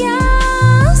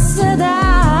yansa da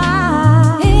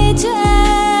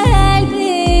ecel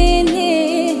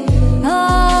beni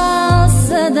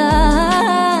alsa da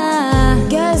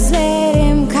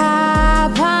gözlerim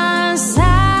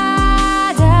kapansa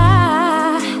da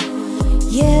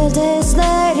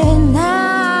yıldızların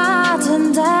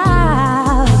altında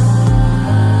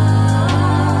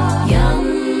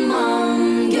yanmam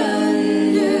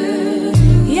gönlüm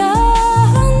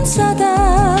yansa da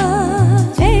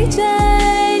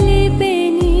ecel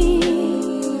beni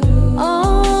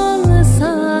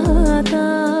alsa da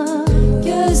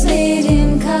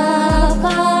gözlerim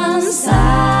kapansa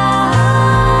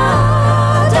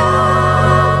da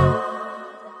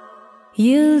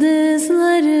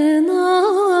yıldızların altında.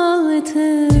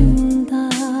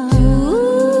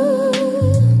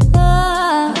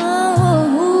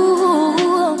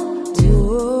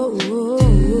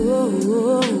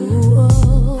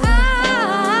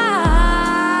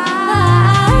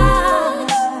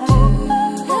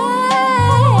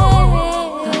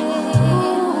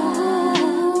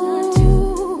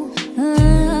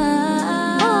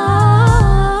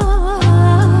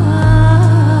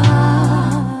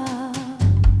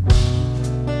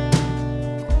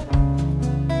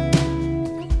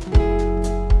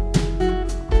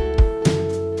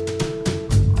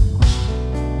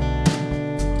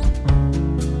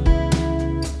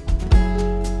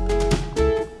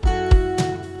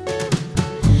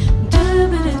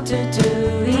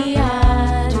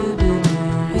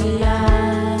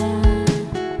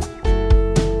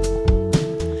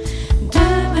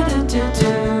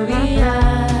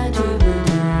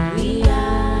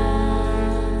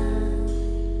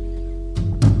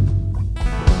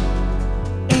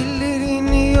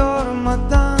 Ellerini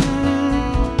yormadan,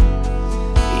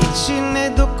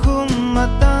 içine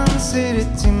dokunmadan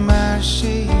seyrettim her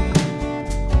şeyi.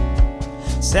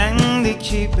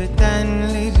 Sendeki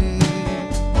bedenleri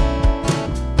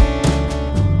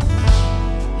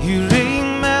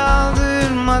yüreğime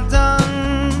aldırmadan,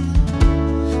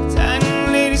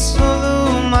 tenleri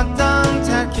solumadan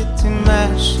terk ettim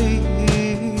her şeyi.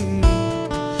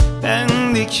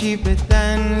 Bendeki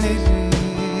bedenleri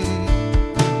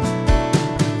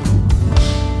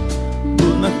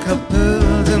buna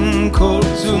kapıldım,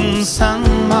 korktum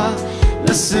sanma.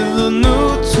 Nasıl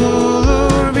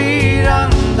unutulur bir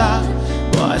anda,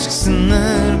 bu aşk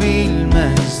sınır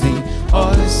bilmezdi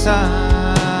oysa.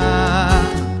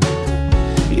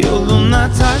 Yoluna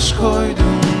taş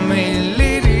koydum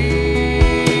ellerin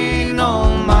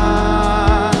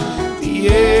olma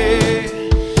diye.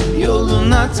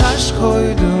 Yoluna taş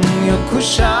koydum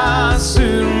yokuşa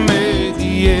sürme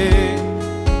diye.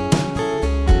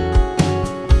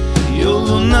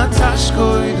 Yoluna taş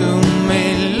koydum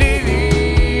ellerin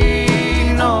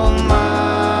olma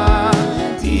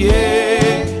diye.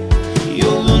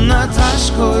 Yoluna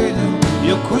taş koydum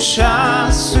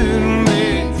yokuşa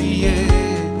sürme diye.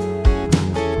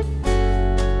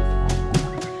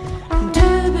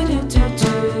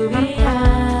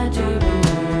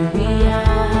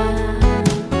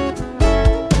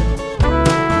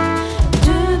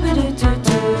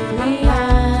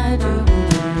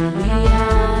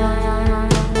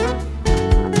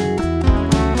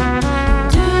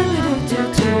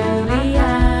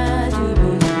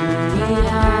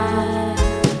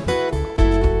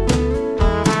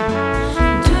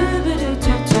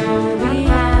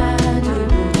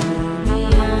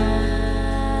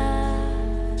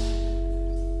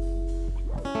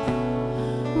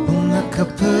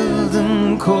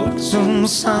 Kapıldım, korktum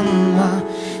sanma.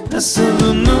 Nasıl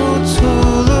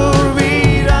unutulur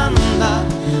bir anda,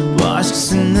 bu aşk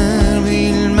sınır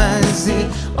bilmezdi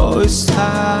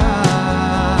oysa.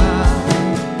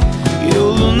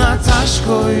 Yoluna taş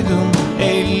koydum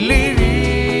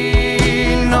ellerin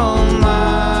olma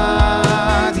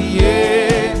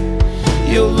diye.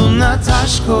 Yoluna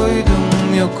taş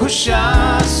koydum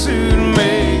yokuşa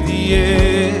sürme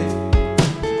diye.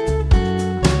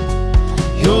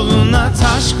 Yoluna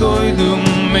taş koydum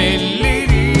ellerin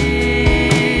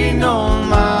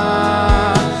olma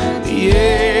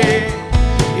diye.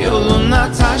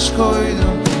 Yoluna taş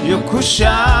koydum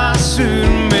yokuşa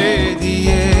sürme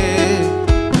diye.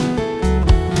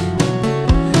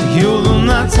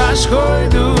 Yoluna taş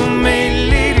koydum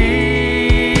ellerin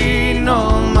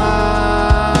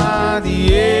olma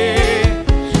diye.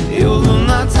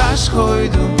 Yoluna taş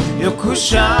koydum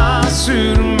yokuşa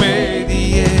sürme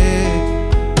diye.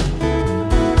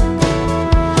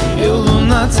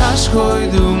 Yoluna taş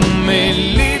koydum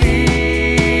ellerin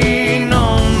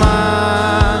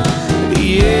olma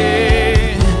diye.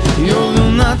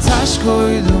 Yoluna taş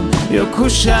koydum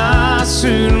yokuşa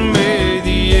sürme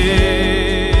diye.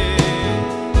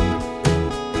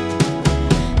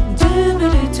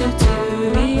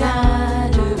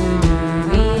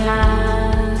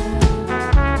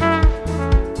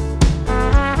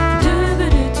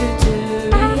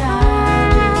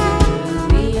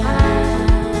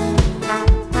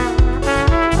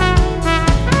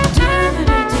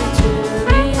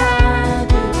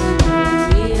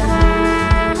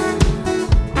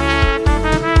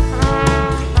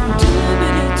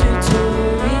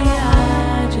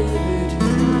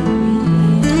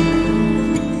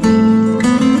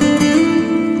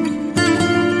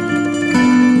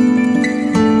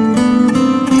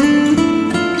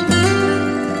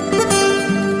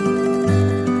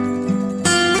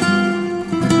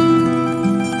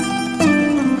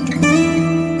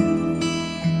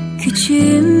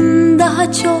 Küçüğüm,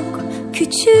 daha çok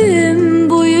küçüğüm,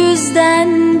 bu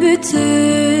yüzden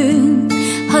bütün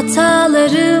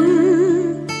hatalarım.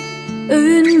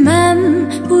 Övünmem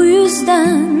bu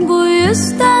yüzden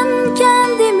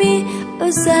kendimi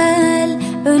özel,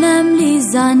 önemli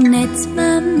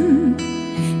zannetmem.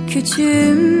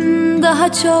 Küçüğüm,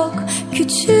 daha çok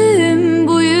küçüğüm,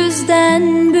 bu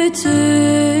yüzden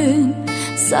bütün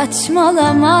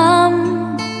saçmalamam.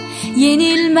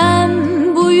 Yenilmem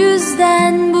bu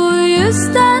yüzden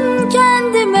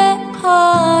kendime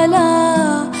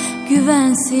hala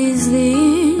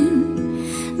güvensizliğim.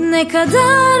 Ne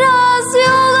kadar az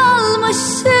yol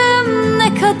almışım,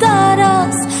 ne kadar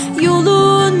az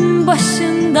yolun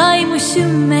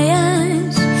başındaymışım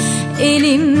meğer.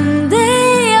 Elimde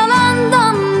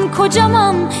yalandan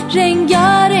kocaman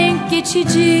rengarenk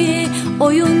geçici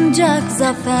oyuncak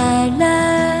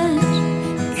zaferler.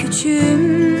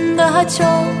 Küçüğüm, daha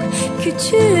çok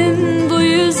küçüğüm, bu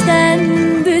yüzden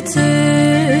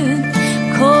bütün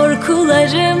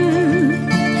korkularım,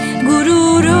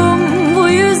 gururum bu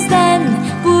yüzden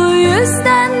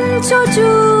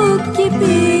çocuk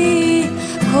gibi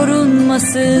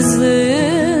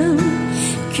korunmasızlığım.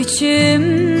 Küçüğüm,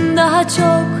 daha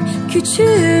çok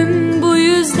küçüğüm, bu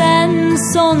yüzden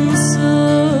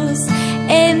sonsuz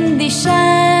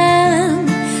endişem.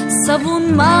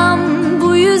 Savunmam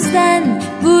bu yüzden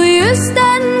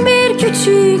bir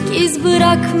küçük iz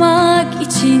bırakmak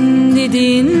için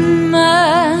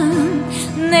didinmem.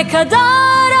 Ne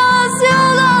kadar az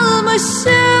yol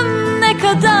almışım, ne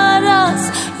kadar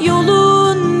az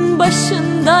yolun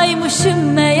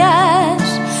başındaymışım meğer.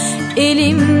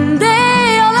 Elimde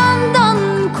yalandan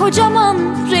kocaman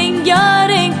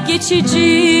rengarenk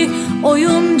geçici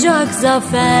oyuncak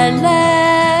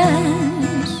zaferler.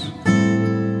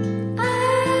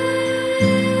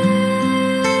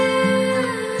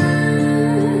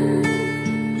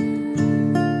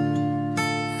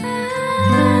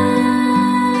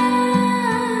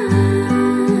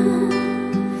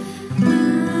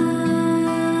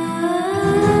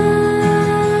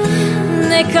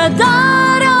 Ne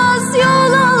kadar az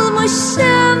yol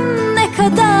almışım, ne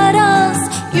kadar az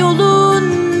yolun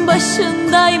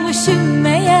başındaymışım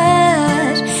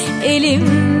meğer.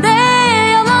 Elimde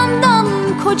yalandan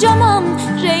kocaman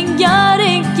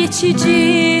rengarenk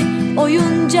geçici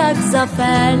oyuncak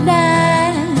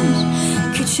zaferler.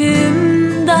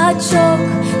 Küçüğüm, daha çok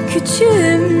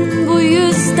küçüğüm, bu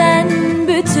yüzden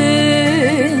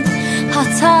bütün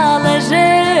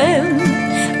hatalarım.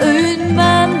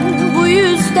 Övünmem bu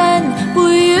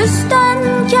yüzden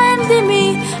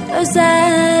kendimi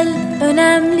özel,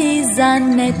 önemli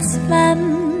zannetmem.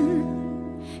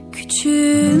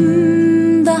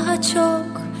 Küçüğüm, daha çok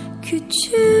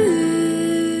küçüğüm.